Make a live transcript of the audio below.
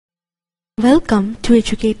Welcome to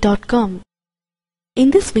educate.com. In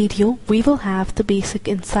this video, we will have the basic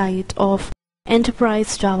insight of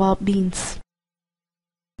Enterprise Java Beans.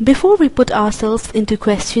 Before we put ourselves into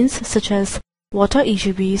questions such as what are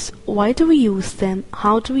EJBs, why do we use them,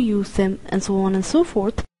 how do we use them, and so on and so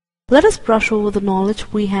forth, let us brush over the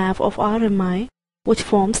knowledge we have of RMI, which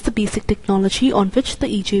forms the basic technology on which the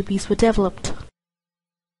EJBs were developed.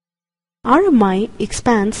 RMI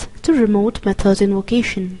expands to remote method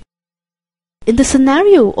invocation. In the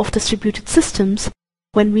scenario of distributed systems,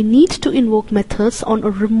 when we need to invoke methods on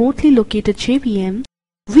a remotely located JVM,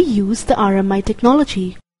 we use the RMI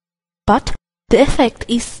technology. But the effect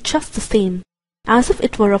is just the same, as if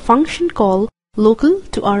it were a function call local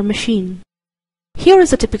to our machine. Here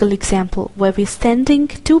is a typical example where we're sending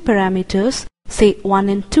two parameters, say 1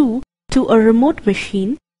 and 2, to a remote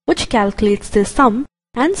machine which calculates their sum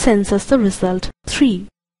and sends us the result 3.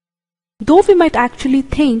 Though we might actually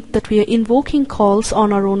think that we are invoking calls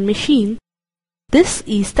on our own machine, this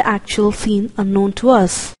is the actual scene unknown to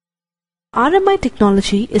us. RMI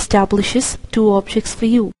technology establishes two objects for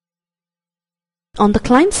you. On the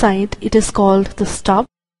client side, it is called the stub,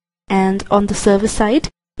 and on the server side,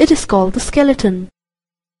 it is called the skeleton.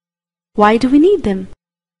 Why do we need them?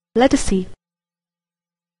 Let us see.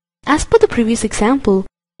 As per the previous example,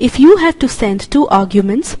 if you had to send two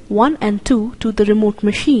arguments, 1 and 2, to the remote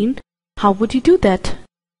machine, how would you do that?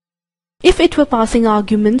 If it were passing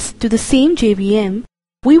arguments to the same JVM,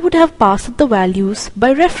 we would have passed the values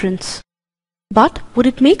by reference. But would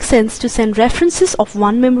it make sense to send references of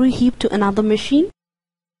one memory heap to another machine?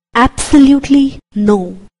 Absolutely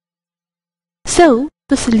no. So,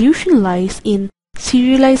 the solution lies in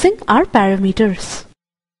serializing our parameters.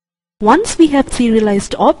 Once we have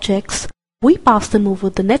serialized objects, we pass them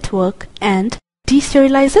over the network and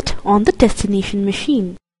deserialize it on the destination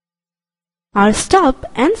machine. Our stub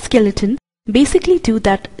and skeleton basically do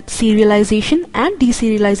that serialization and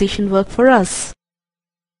deserialization work for us.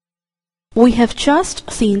 We have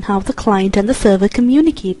just seen how the client and the server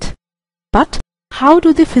communicate. But how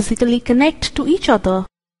do they physically connect to each other?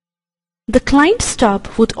 The client stub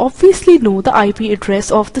would obviously know the IP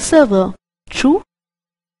address of the server, true?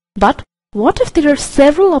 But what if there are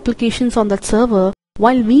several applications on that server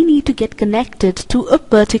while we need to get connected to a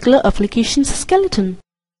particular application's skeleton?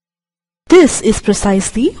 This is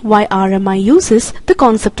precisely why RMI uses the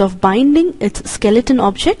concept of binding its skeleton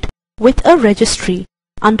object with a registry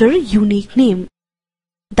under a unique name.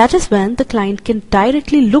 That is when the client can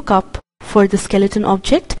directly look up for the skeleton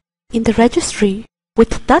object in the registry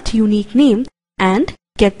with that unique name and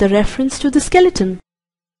get the reference to the skeleton.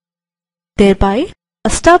 Thereby, a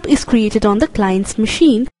stub is created on the client's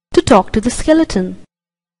machine to talk to the skeleton.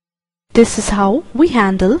 This is how we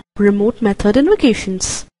handle remote method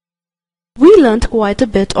invocations. We learned quite a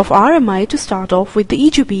bit of RMI to start off with the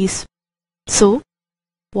EJBs. So,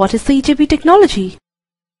 what is the EJB technology?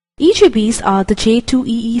 EJBs are the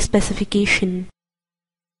J2EE specification.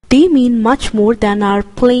 They mean much more than our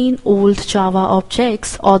plain old Java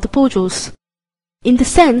objects or the POJOs, in the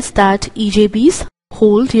sense that EJBs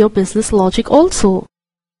hold your business logic also.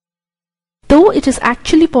 Though it is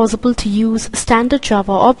actually possible to use standard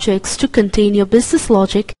Java objects to contain your business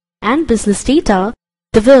logic and business data,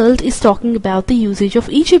 the world is talking about the usage of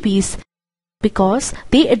EJBs because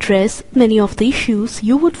they address many of the issues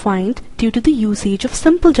you would find due to the usage of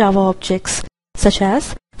simple Java objects such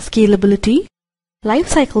as scalability,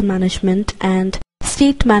 lifecycle management, and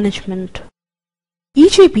state management.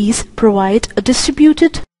 EJBs provide a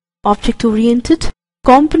distributed, object-oriented,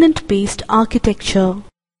 component-based architecture.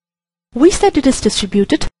 We said it is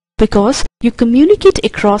distributed because you communicate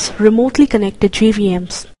across remotely connected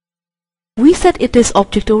JVMs. We said it is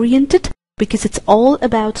object-oriented because it's all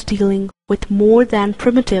about dealing with more than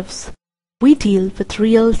primitives. We deal with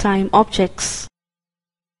real-time objects.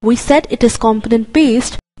 We said it is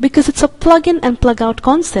component-based because it's a plug-in and plug-out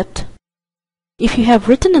concept. If you have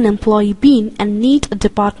written an employee bean and need a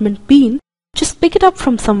department bean, just pick it up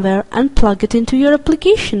from somewhere and plug it into your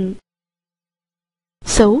application.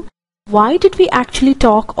 So, why did we actually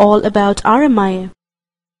talk all about RMI?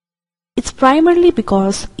 It's primarily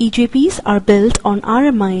because EJBs are built on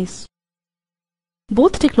RMIs.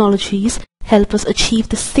 Both technologies help us achieve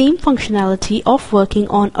the same functionality of working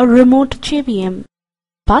on a remote JVM.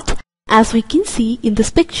 But, as we can see in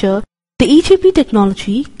this picture, the EJB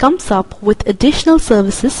technology comes up with additional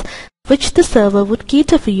services which the server would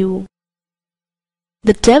cater for you.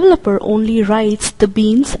 The developer only writes the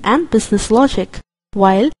beans and business logic,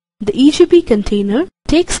 while the EJB container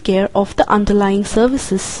takes care of the underlying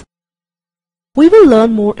services. We will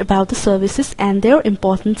learn more about the services and their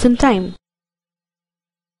importance in time.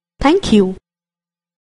 Thank you.